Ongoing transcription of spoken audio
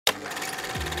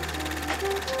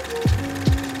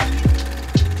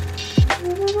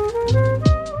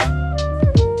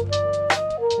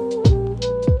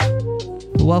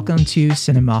welcome to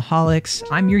Cinemaholics.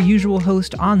 I'm your usual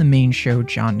host on the main show,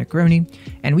 John Negroni,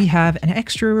 and we have an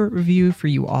extra review for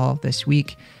you all this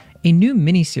week. A new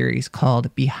miniseries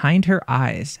called Behind Her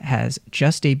Eyes has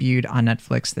just debuted on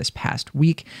Netflix this past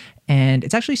week, and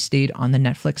it's actually stayed on the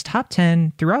Netflix top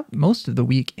 10 throughout most of the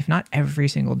week, if not every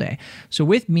single day. So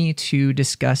with me to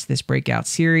discuss this breakout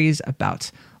series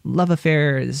about love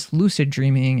affairs, lucid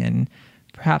dreaming, and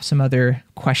perhaps some other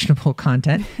questionable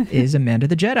content is Amanda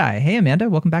the Jedi. Hey, Amanda,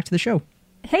 welcome back to the show.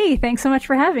 Hey, thanks so much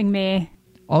for having me.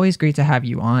 Always great to have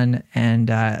you on, and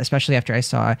especially after I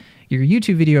saw your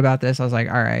YouTube video about this, I was like,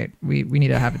 all right, we need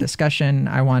to have a discussion.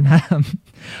 I want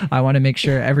to make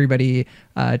sure everybody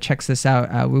checks this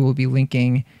out. We will be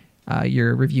linking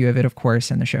your review of it, of course,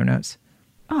 in the show notes.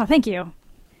 Oh, thank you.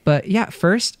 But yeah,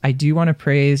 first, I do want to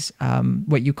praise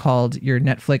what you called your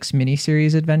Netflix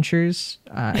miniseries adventures.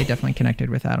 I definitely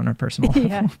connected with that on a personal level.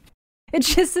 Yeah.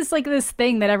 It's just this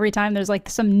thing that every time there's like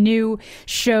some new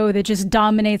show that just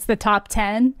dominates the top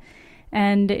 10,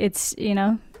 and it's, you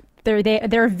know,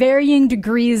 they're varying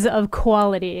degrees of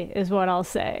quality is what I'll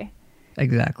say.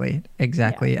 Exactly.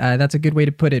 Yeah. That's a good way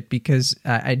to put it, because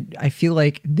I feel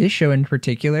like this show in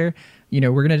particular, you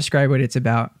know, we're going to describe what it's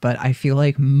about, but I feel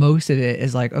like most of it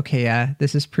is like, okay, yeah,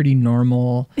 this is pretty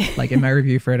normal. Like in my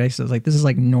review for it, I was like, this is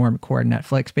like normcore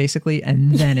Netflix basically.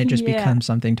 And then it just becomes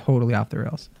something totally off the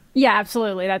rails. Yeah,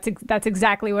 absolutely. That's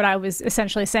exactly what I was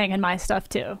essentially saying in my stuff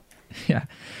too. Yeah.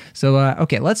 So,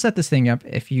 okay, let's set this thing up.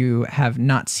 If you have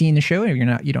not seen the show, or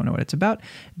you don't know what it's about,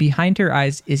 Behind Her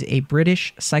Eyes is a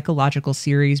British psychological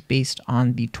series based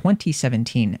on the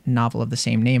 2017 novel of the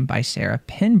same name by Sarah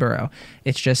Pinborough.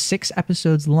 It's just 6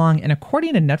 episodes long, and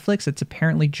according to Netflix, it's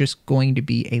apparently just going to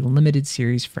be a limited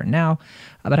series for now.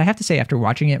 But I have to say, after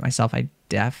watching it myself, I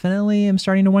definitely am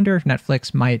starting to wonder if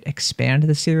Netflix might expand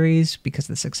the series because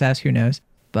of the success. Who knows?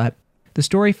 But the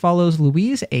story follows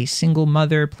Louise, a single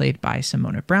mother played by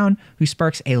Simona Brown, who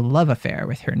sparks a love affair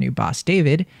with her new boss,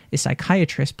 David, a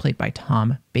psychiatrist played by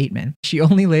Tom Bateman. She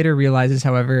only later realizes,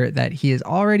 however, that he is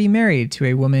already married to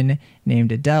a woman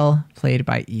named Adele, played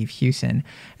by Eve Hewson.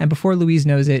 And before Louise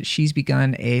knows it, she's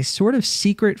begun a sort of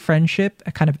secret friendship,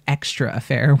 a kind of extra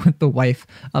affair with the wife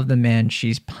of the man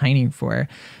she's pining for.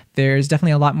 There's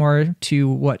definitely a lot more to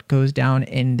what goes down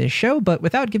in this show, but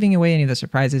without giving away any of the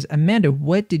surprises, Amanda,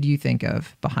 what did you think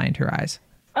of Behind Her Eyes?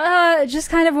 Just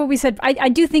kind of what we said. I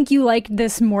do think you liked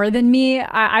this more than me.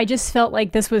 I just felt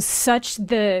like this was such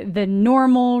the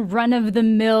normal,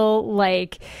 run-of-the-mill,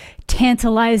 like,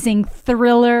 tantalizing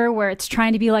thriller where it's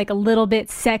trying to be like a little bit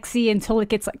sexy until it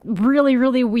gets like really,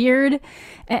 really weird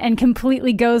and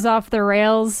completely goes off the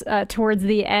rails towards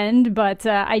the end. But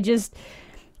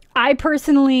I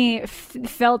personally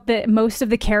felt that most of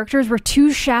the characters were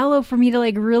too shallow for me to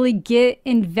like really get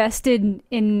invested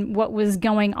in what was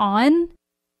going on.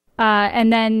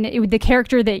 And then the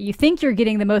character that you think you're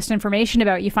getting the most information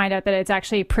about, you find out that it's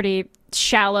actually pretty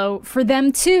shallow for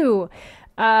them too.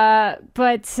 Yeah,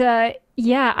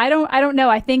 I don't know.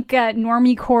 I think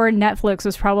normie core Netflix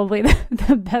was probably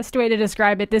the best way to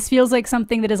describe it. This feels like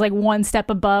something that is like one step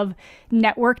above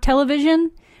network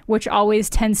television, which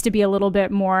always tends to be a little bit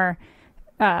more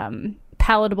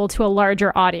palatable to a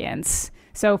larger audience.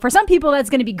 So for some people,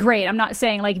 that's going to be great. I'm not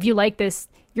saying like if you like this,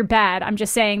 you're bad. I'm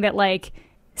just saying that like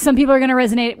some people are going to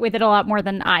resonate with it a lot more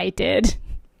than I did.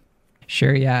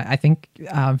 Sure, yeah. I think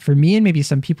for me and maybe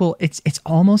some people, it's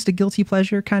almost a guilty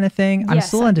pleasure kind of thing. I'm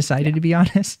still undecided, to be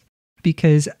honest,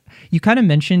 because you kind of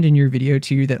mentioned in your video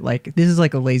too that like this is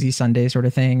like a lazy Sunday sort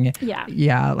of thing.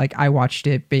 Yeah. Like I watched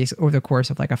it over the course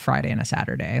of like a Friday and a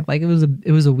Saturday. Like it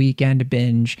was a weekend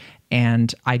binge,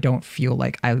 and I don't feel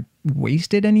like I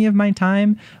wasted any of my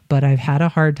time, but I've had a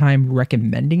hard time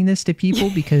recommending this to people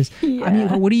because I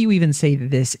mean, what do you even say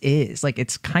this is? Like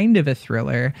it's kind of a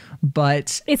thriller,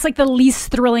 but it's like the least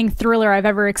thrilling thriller I've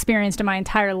ever experienced in my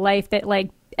entire life, that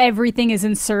like everything is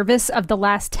in service of the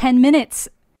last 10 minutes.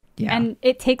 Yeah. And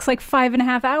it takes like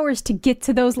 5.5 hours to get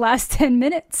to those last 10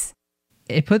 minutes.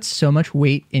 It puts so much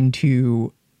weight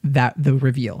into the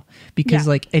reveal, because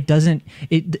like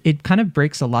it kind of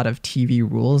breaks a lot of TV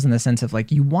rules in the sense of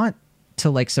like you want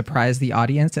to like surprise the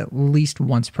audience at least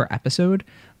once per episode,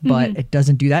 but it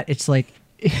doesn't do that. It's like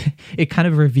it kind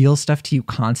of reveals stuff to you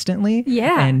constantly.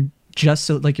 Yeah. And just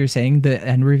so like you're saying, the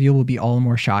end reveal will be all the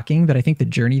more shocking, but I think the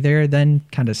journey there then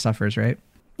kind of suffers, right?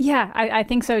 Yeah, I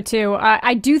think so too.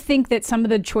 I do think that some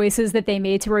of the choices that they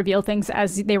made to reveal things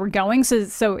as they were going,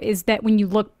 so is that when you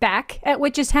look back at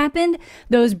what just happened,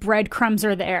 those breadcrumbs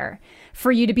are there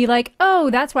for you to be like, oh,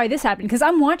 that's why this happened. Because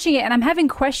I'm watching it and I'm having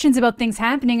questions about things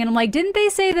happening, and I'm like, didn't they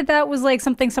say that that was like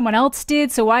something someone else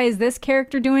did? So why is this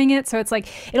character doing it? So it's like,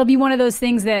 it'll be one of those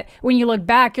things that when you look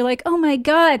back, you're like, oh my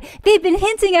God, they've been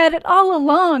hinting at it all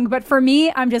along. But for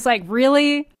me, I'm just like,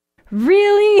 really?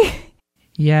 Really?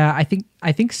 Yeah,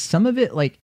 I think some of it,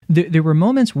 like, there were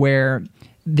moments where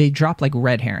they dropped like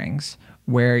red herrings,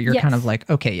 where you're kind of like,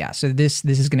 okay, yeah, so this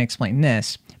is going to explain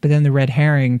this, but then the red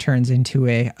herring turns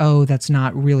into oh, that's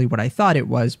not really what I thought it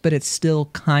was, but it still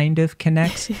kind of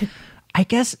connects. I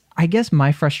guess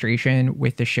my frustration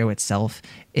with the show itself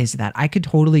is that I could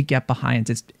totally get behind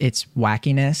its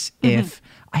wackiness if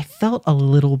I felt a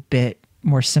little bit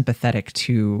more sympathetic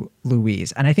to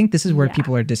Louise. And I think this is where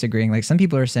people are disagreeing. Like, some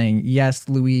people are saying, yes,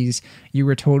 Louise, you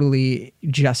were totally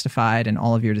justified in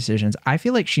all of your decisions. I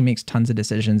feel like she makes tons of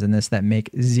decisions in this that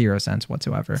make zero sense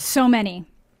whatsoever. So many.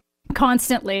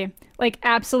 Constantly. Like,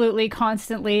 absolutely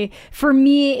constantly. For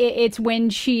me, it's when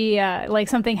she, like,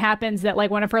 something happens that, like,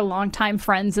 one of her longtime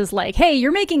friends is like, hey,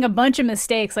 you're making a bunch of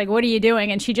mistakes. Like, what are you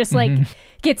doing? And she just, like,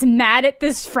 gets mad at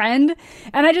this friend.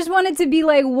 And I just wanted to be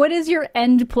like, what is your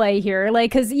end play here? Like,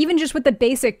 because even just with the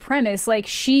basic premise, like,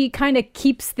 she kind of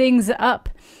keeps things up.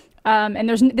 And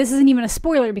this isn't even a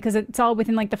spoiler because it's all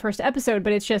within like the first episode,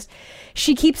 but it's just,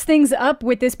 she keeps things up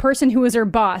with this person who is her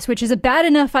boss, which is a bad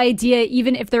enough idea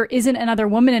even if there isn't another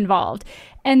woman involved.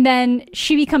 And then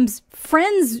she becomes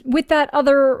friends with that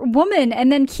other woman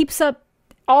and then keeps up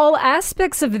all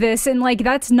aspects of this. And like,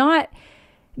 that's not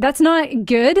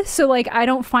good. So like, I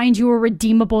don't find you a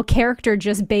redeemable character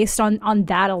just based on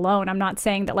that alone. I'm not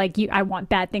saying that like I want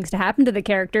bad things to happen to the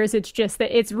characters. It's just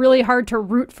that it's really hard to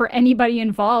root for anybody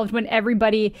involved when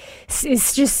everybody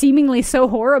is just seemingly so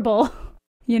horrible.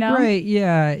 You know? Right.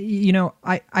 Yeah. You know,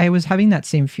 I was having that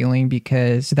same feeling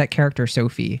because that character,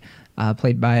 Sophie,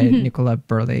 played by Nicola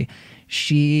Burley,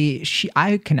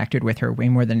 I connected with her way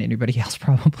more than anybody else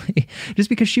probably, just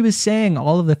because she was saying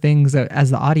all of the things that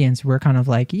as the audience we're kind of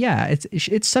like, yeah,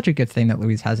 it's such a good thing that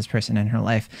Louise has this person in her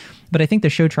life. But I think the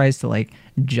show tries to like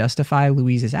justify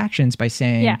Louise's actions by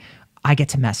saying, I get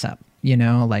to mess up. You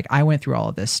know, like, I went through all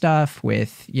of this stuff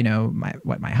with, you know,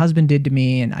 what my husband did to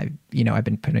me. And I've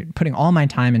been putting all my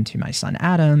time into my son,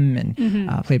 Adam,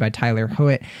 and played by Tyler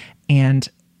Howitt. And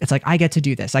it's like, I get to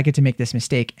do this. I get to make this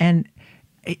mistake. And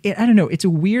I don't know. It's a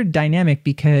weird dynamic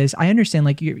because I understand,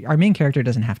 like, our main character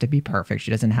doesn't have to be perfect.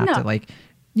 She doesn't have to, like,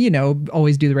 you know,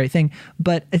 always do the right thing.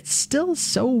 But it's still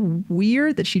so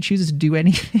weird that she chooses to do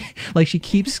anything. Like, she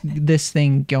keeps this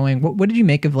thing going. What did you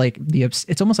make of, like,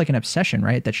 it's almost like an obsession,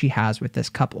 right, that she has with this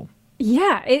couple?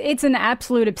 Yeah, it's an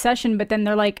absolute obsession. But then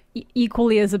they're, like,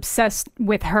 equally as obsessed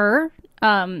with her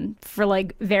for,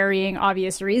 like, varying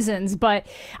obvious reasons. But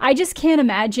I just can't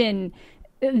imagine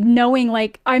knowing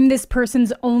like I'm this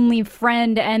person's only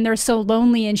friend and they're so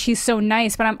lonely and she's so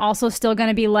nice, but I'm also still going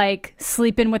to be like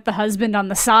sleeping with the husband on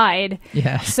the side.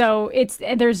 Yeah. So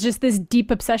there's just this deep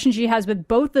obsession she has with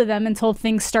both of them until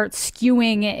things start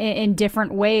skewing in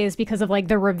different ways because of like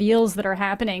the reveals that are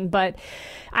happening. But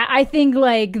I think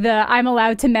like the I'm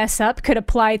allowed to mess up could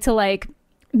apply to like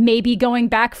maybe going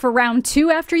back for round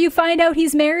 2 after you find out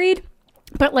he's married.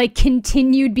 But like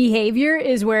continued behavior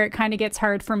is where it kind of gets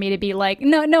hard for me to be like,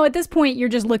 no, at this point, you're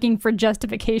just looking for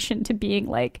justification to being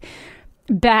like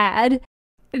bad.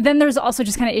 Then there's also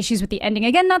just kind of issues with the ending.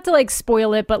 Again, not to like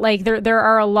spoil it, but like there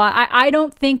are a lot. I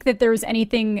don't think that there's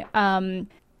anything.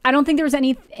 I don't think there was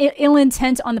any ill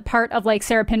intent on the part of like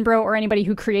Sarah Pinborough or anybody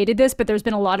who created this, but there's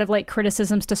been a lot of like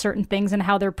criticisms to certain things and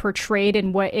how they're portrayed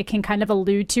and what it can kind of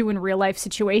allude to in real life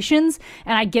situations.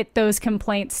 And I get those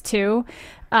complaints too.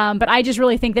 But I just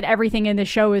really think that everything in the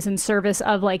show is in service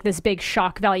of like this big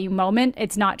shock value moment.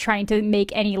 It's not trying to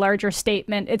make any larger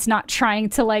statement. It's not trying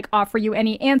to like offer you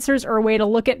any answers or a way to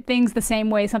look at things the same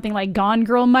way something like Gone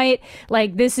Girl might.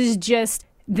 Like this is just,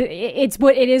 it's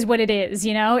what it is, what it is,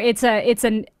 you know? It's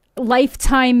a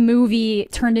Lifetime movie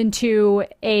turned into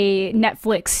a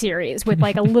Netflix series with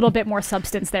like a little bit more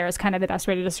substance there is kind of the best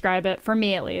way to describe it, for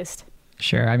me at least.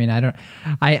 Sure. I mean,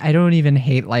 I don't even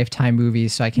hate Lifetime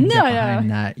movies, so I can get behind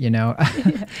that, you know.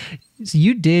 So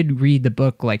you did read the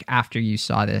book like after you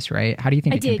saw this, right? How do you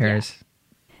think it compares? Yeah.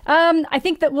 I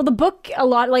think that, well, the book, a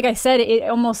lot, like I said, it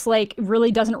almost like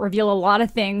really doesn't reveal a lot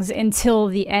of things until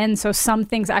the end. So some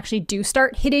things actually do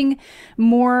start hitting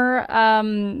more,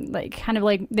 like kind of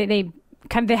like they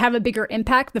they have a bigger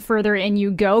impact the further in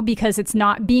you go, because it's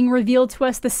not being revealed to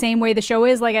us the same way the show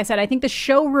is. Like I said, I think the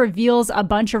show reveals a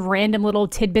bunch of random little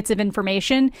tidbits of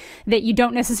information that you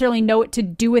don't necessarily know what to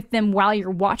do with them while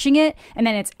you're watching it, and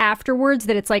then it's afterwards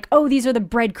that it's like, oh, these are the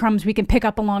breadcrumbs we can pick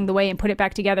up along the way and put it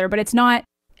back together. But it's not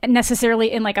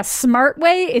necessarily in like a smart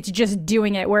way, it's just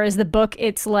doing it. Whereas the book,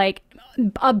 it's like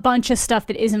a bunch of stuff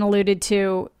that isn't alluded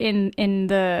to in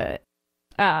the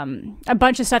a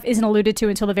bunch of stuff isn't alluded to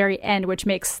until the very end, which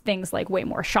makes things like way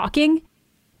more shocking.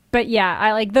 But yeah,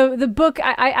 I like the book.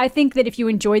 I think that if you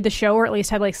enjoyed the show, or at least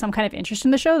had like some kind of interest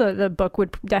in the show, the book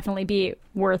would definitely be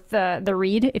worth the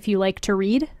read if you like to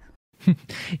read.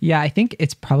 Yeah, I think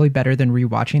it's probably better than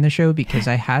rewatching the show, because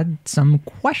I had some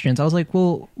questions. I was like,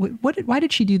 well, why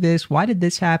did she do this? Why did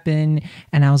this happen?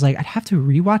 And I was like, I'd have to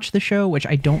rewatch the show, which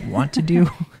I don't want to do,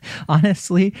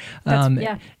 honestly.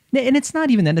 Yeah. And it's not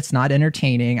even that it's not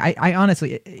entertaining. I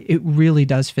honestly, it really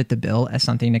does fit the bill as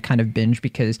something to kind of binge,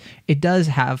 because it does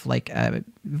have like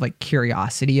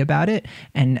curiosity about it,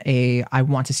 and I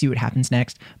want to see what happens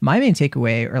next. My main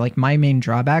takeaway, or like my main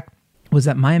drawback, was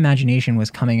that my imagination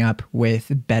was coming up with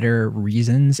better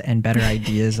reasons and better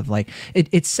ideas of like,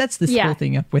 it sets this whole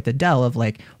thing up with Adele of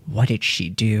like, what did she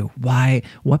do? Why?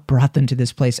 What brought them to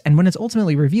this place? And when it's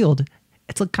ultimately revealed,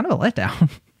 it's like kind of a letdown.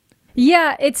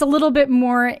 Yeah, it's a little bit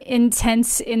more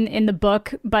intense in the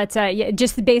book, but yeah,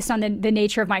 just based on the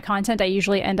nature of my content, I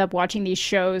usually end up watching these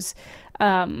shows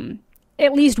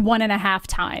at least 1.5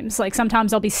 times. Like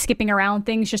sometimes I'll be skipping around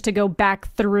things just to go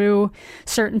back through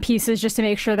certain pieces, just to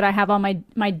make sure that I have all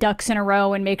my ducks in a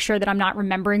row and make sure that I'm not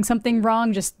remembering something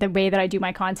wrong, just the way that I do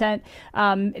my content.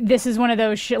 This is one of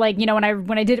those like, you know,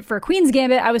 when I did it for Queen's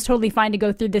Gambit, I was totally fine to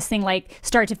go through this thing like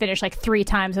start to finish like 3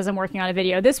 times as I'm working on a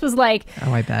video. This was like,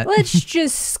 oh, I bet. Let's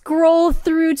just scroll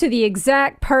through to the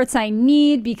exact parts I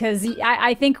need, because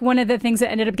I think one of the things that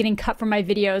ended up getting cut from my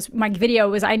video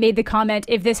was I made the comment,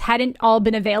 if this hadn't all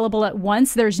been available at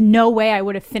once, there's no way I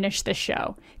would have finished the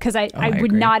show, because I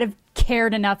would not have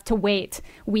cared enough to wait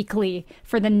weekly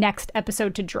for the next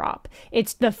episode to drop.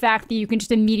 It's the fact that you can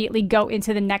just immediately go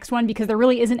into the next one, because there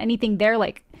really isn't anything there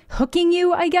like hooking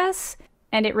you, I guess,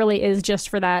 and it really is just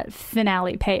for that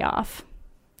finale payoff.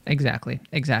 Exactly.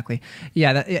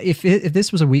 Yeah, if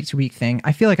this was a week-to-week thing,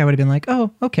 I feel like I would have been like,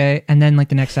 oh, okay. And then like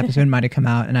the next episode might have come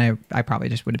out, and I probably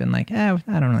just would have been like, I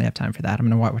don't really have time for that. I'm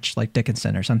going to watch like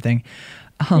Dickinson or something.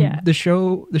 The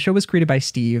show was created by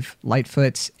Steve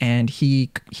Lightfoot, and he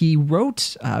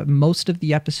wrote most of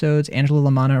the episodes.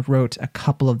 Angela Lamanna wrote a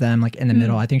couple of them, like in the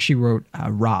middle. I think she wrote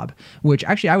Rob, which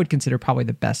actually I would consider probably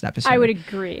the best episode. I would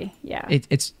agree. Yeah,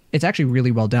 it's actually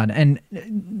really well done, and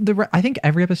I think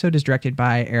every episode is directed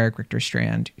by Eric Richter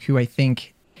Strand, who I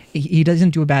think he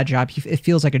doesn't do a bad job. It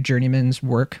feels like a journeyman's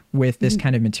work with this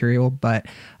kind of material. But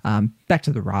back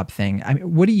to the Rob thing. I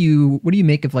mean, what do you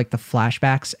make of like the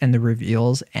flashbacks and the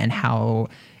reveals, and how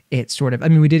it sort of? I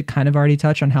mean, we did kind of already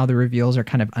touch on how the reveals are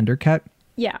kind of undercut.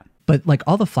 Yeah. But like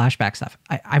all the flashback stuff,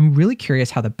 I'm really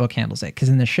curious how the book handles it, because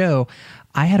in the show,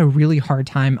 I had a really hard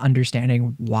time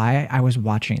understanding why I was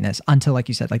watching this until, like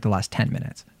you said, like the last 10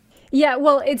 minutes. Yeah,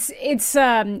 well, it's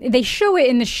they show it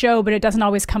in the show, but it doesn't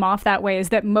always come off that way. Is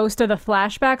that most of the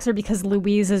flashbacks are because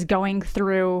Louise is going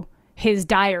through his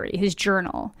diary, his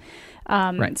journal.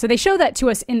 Right. So they show that to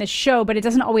us in the show, but it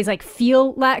doesn't always like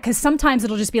feel that, because sometimes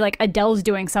it'll just be like Adele's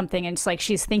doing something and it's like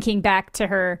she's thinking back to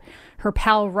her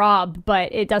pal Rob,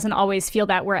 but it doesn't always feel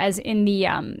that. Whereas in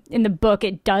the book,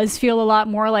 it does feel a lot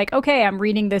more like, okay, I'm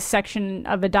reading this section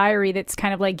of a diary that's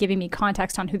kind of like giving me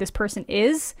context on who this person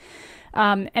is.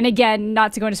 And again,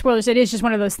 not to go into spoilers, it is just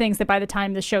one of those things that by the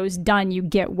time the show's done, you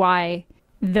get why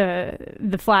the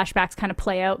flashbacks kind of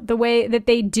play out the way that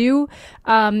they do.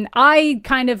 I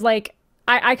kind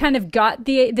of got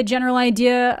the general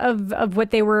idea of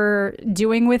what they were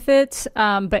doing with it,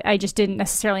 but I just didn't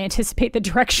necessarily anticipate the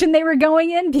direction they were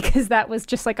going in, because that was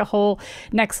just like a whole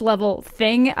next level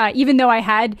thing. Even though I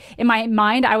had in my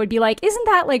mind, I would be like, isn't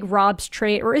that like Rob's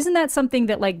trait, or isn't that something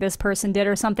that like this person did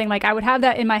or something? Like I would have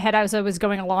that in my head as I was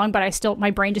going along, but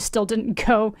my brain just still didn't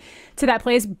go to that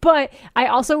place. But I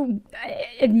also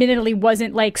admittedly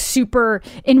wasn't like super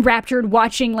enraptured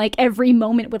watching like every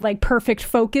moment with like perfect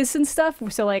focus and stuff.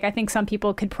 So like I think some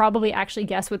people could probably actually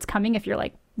guess what's coming if you're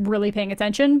like really paying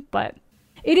attention, but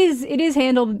it is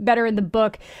handled better in the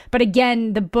book. But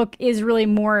again, the book is really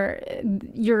more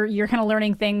you're kind of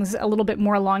learning things a little bit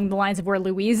more along the lines of where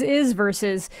Louise is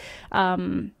versus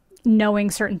knowing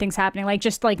certain things happening. Like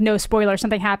just like no spoiler,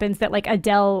 something happens that like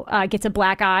Adele gets a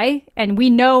black eye, and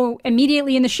we know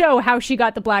immediately in the show how she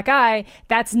got the black eye.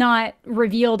 That's not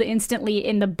revealed instantly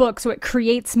in the book, so it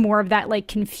creates more of that like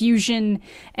confusion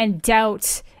and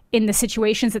doubt in the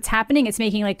situations that's happening, it's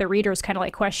making like the readers kind of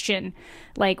like question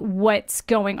like what's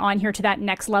going on here to that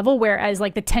next level, whereas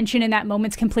like the tension in that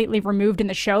moment's completely removed in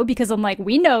the show, because I'm like,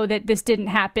 we know that this didn't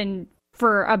happen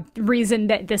for a reason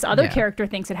that this other character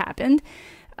thinks it happened,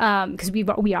 because we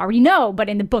already know, but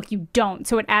in the book you don't,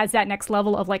 so it adds that next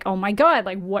level of like, oh my god,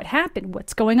 like what happened,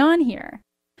 what's going on here.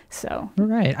 So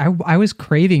right, I was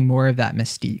craving more of that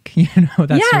mystique, you know,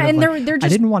 that's sort of and like, they're just, I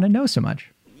didn't want to know so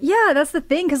much. Yeah, that's the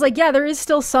thing, because like, yeah, there is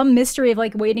still some mystery of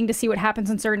like waiting to see what happens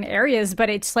in certain areas, but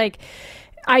it's like,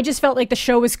 I just felt like the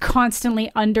show was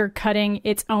constantly undercutting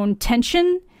its own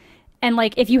tension, and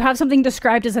like if you have something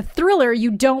described as a thriller,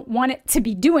 you don't want it to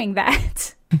be doing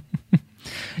that.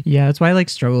 Yeah, that's why I like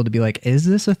struggle to be like, is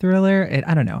this a thriller?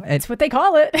 I don't know. It's what they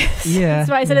call it. Yeah, that's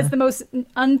why I said it's the most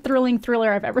unthrilling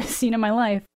thriller I've ever seen in my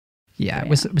life. Yeah, it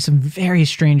was some very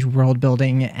strange world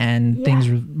building and things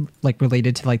like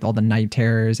related to like all the night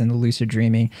terrors and the lucid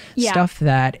dreaming stuff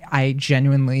that I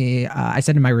genuinely, I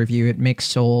said in my review, it makes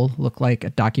Soul look like a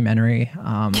documentary,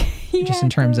 just in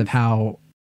terms of how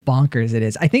bonkers it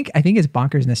is. I think its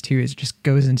bonkersness too is just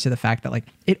goes into the fact that like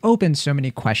it opens so many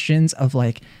questions of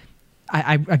like,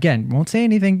 I again won't say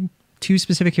anything too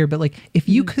specific here, but like if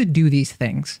you could do these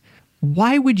things,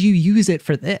 why would you use it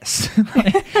for this?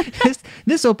 Like,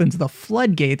 this opens the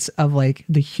floodgates of like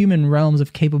the human realms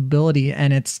of capability,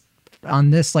 and it's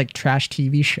on this like trash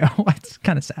TV show. It's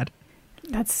kind of sad.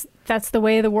 That's the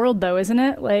way of the world, though, isn't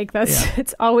it? Like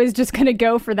it's always just gonna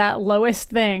go for that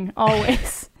lowest thing,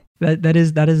 always. that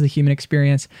is the human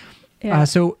experience. Yeah.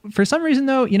 So for some reason,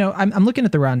 though, you know, I'm looking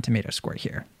at the Rotten Tomato score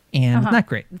here, and it's not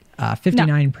great.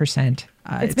 59%.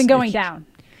 It's been going down.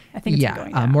 I think it's been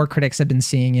going down. More critics have been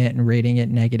seeing it and rating it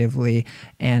negatively.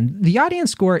 And the audience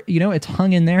score, you know, it's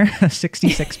hung in there,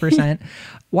 66%.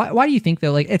 Why do you think,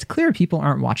 though? Like, it's clear people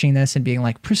aren't watching this and being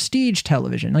like, prestige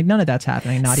television. Like, none of that's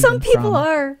happening. Some people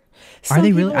are. Are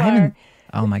they really? I haven't.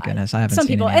 Oh my goodness, I haven't seen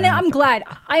people, any. And I'm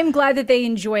glad that they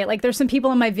enjoy it. Like, there's some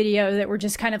people in my video that were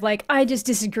just kind of like, I just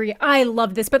disagree. I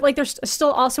love this, but like, they're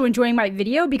still also enjoying my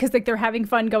video because like they're having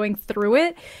fun going through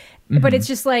it. But it's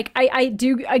just like, I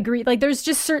do agree. Like, there's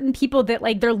just certain people that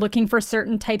like they're looking for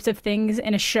certain types of things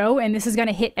in a show, and this is going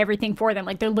to hit everything for them.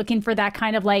 Like, they're looking for that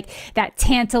kind of like that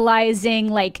tantalizing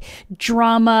like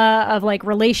drama of like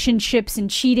relationships and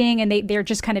cheating, and they're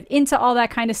just kind of into all that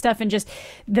kind of stuff and just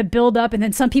the build up. And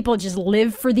then some people just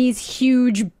live for these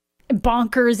huge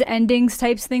bonkers endings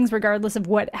types things, regardless of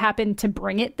what happened to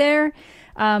bring it there.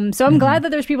 So I'm glad that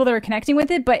there's people that are connecting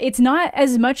with it, but it's not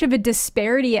as much of a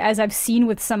disparity as I've seen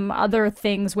with some other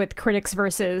things with critics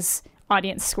versus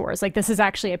audience scores. Like, this is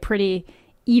actually a pretty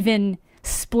even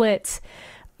split.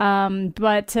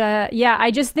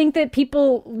 I just think that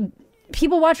people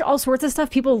watch all sorts of stuff.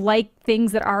 People like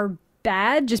things that are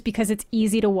bad just because it's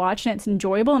easy to watch and it's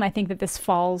enjoyable. And I think that this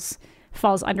falls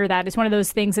under that. It's one of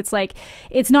those things. It's like,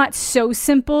 it's not so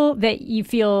simple that you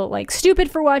feel like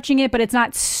stupid for watching it, but it's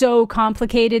not so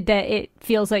complicated that it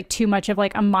feels like too much of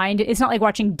like a mind. It's not like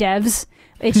watching Devs.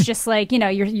 It's just like, you know,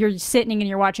 you're sitting and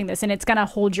you're watching this, and it's gonna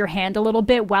hold your hand a little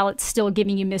bit while it's still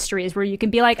giving you mysteries where you can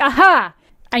be like, aha,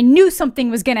 I knew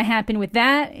something was gonna happen with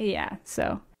that. Yeah.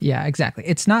 So yeah, exactly.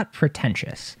 It's not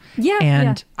pretentious. Yeah.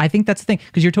 And I think that's the thing,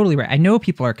 because you're totally right. I know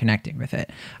people are connecting with it.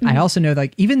 I also know,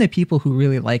 like, even the people who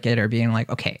really like it are being like,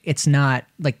 okay, it's not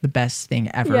like the best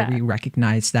thing ever. Yeah. We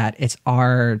recognize that it's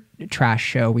our trash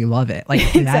show. We love it.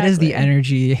 Like, that is the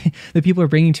energy that people are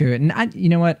bringing to it. And you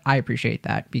know what? I appreciate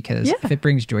that, because if it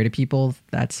brings joy to people,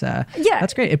 that's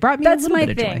great. It brought me a little bit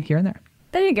of joy here and there.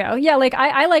 There you go. Yeah, like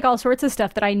I like all sorts of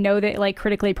stuff that I know that like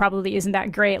critically probably isn't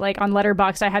that great. Like on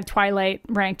Letterboxd, I have Twilight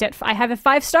ranked at, I have it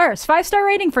 5 stars, 5-star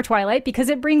rating for Twilight, because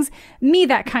it brings me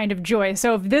that kind of joy.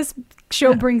 So if this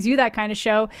show brings you that kind of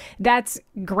show, that's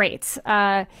great.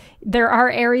 There are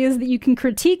areas that you can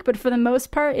critique, but for the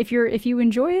most part, if you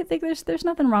enjoy it, like there's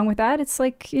nothing wrong with that. It's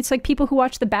like people who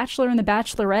watch The Bachelor and The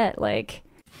Bachelorette, like,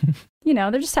 you know,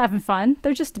 they're just having fun.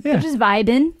 They're just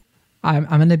vibing. I'm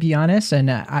going to be honest, and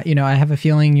I have a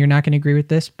feeling you're not going to agree with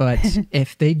this, but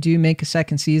if they do make a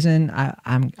second season,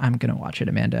 I'm going to watch it,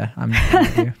 Amanda. I'm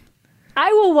with you.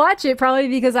 I will watch it probably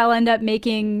because I'll end up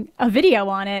making a video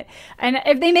on it. And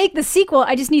if they make the sequel,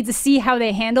 I just need to see how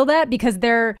they handle that, because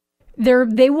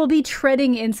they will be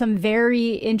treading in some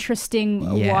very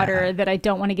interesting water that I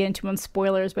don't want to get into on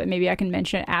spoilers, but maybe I can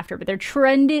mention it after. But they're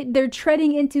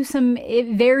treading into some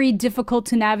very difficult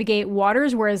to navigate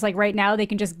waters, whereas like right now they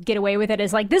can just get away with it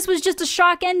as like, this was just a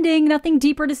shock ending, nothing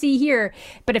deeper to see here.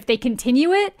 But if they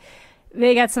continue it,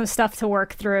 they got some stuff to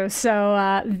work through.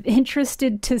 So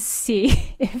interested to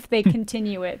see if they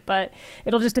continue it, but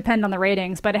it'll just depend on the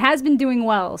ratings. But it has been doing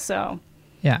well, so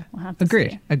Yeah. We'll have to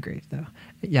Agreed. see. Agreed, though.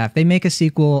 Yeah, if they make a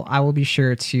sequel, I will be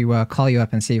sure to call you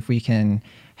up and see if we can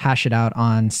hash it out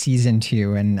on season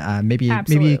 2, and maybe you can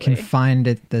Absolutely. find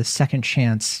the second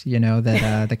chance,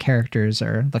 that the characters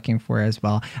are looking for as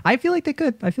well. I feel like they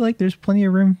could. I feel like there's plenty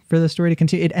of room for the story to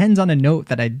continue. It ends on a note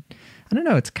that I don't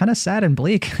know. It's kind of sad and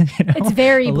bleak. It's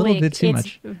very a bleak. little bit too It's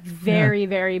much. very,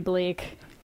 very bleak.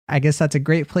 I guess that's a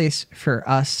great place for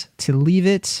us to leave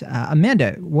it.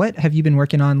 Amanda, what have you been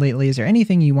working on lately? Is there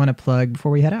anything you want to plug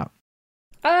before we head out?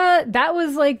 That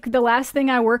was like the last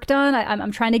thing I worked on.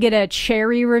 I'm trying to get a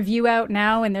Cherry review out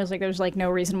now, and there's no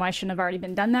reason why I shouldn't have already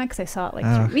been done that because I saw it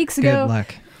like 3 weeks ago. Good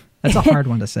luck. That's a hard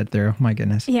one to sit through. My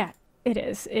goodness. Yeah, it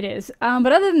is. It is.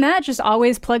 But other than that, just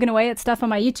always plugging away at stuff on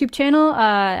my YouTube channel.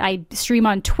 I stream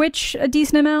on Twitch a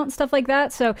decent amount, stuff like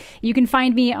that. So you can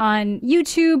find me on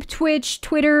YouTube, Twitch,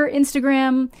 Twitter,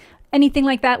 Instagram, anything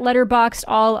like that. Letterboxd,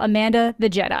 all Amanda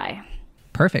the Jedi.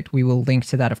 Perfect. We will link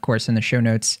to that, of course, in the show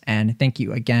notes. And thank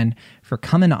you again for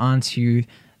coming on to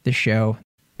the show.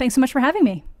 Thanks so much for having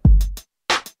me.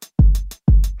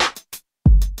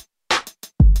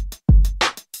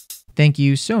 Thank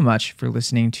you so much for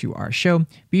listening to our show.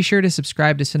 Be sure to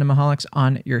subscribe to Cinemaholics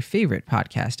on your favorite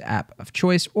podcast app of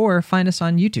choice or find us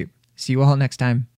on YouTube. See you all next time.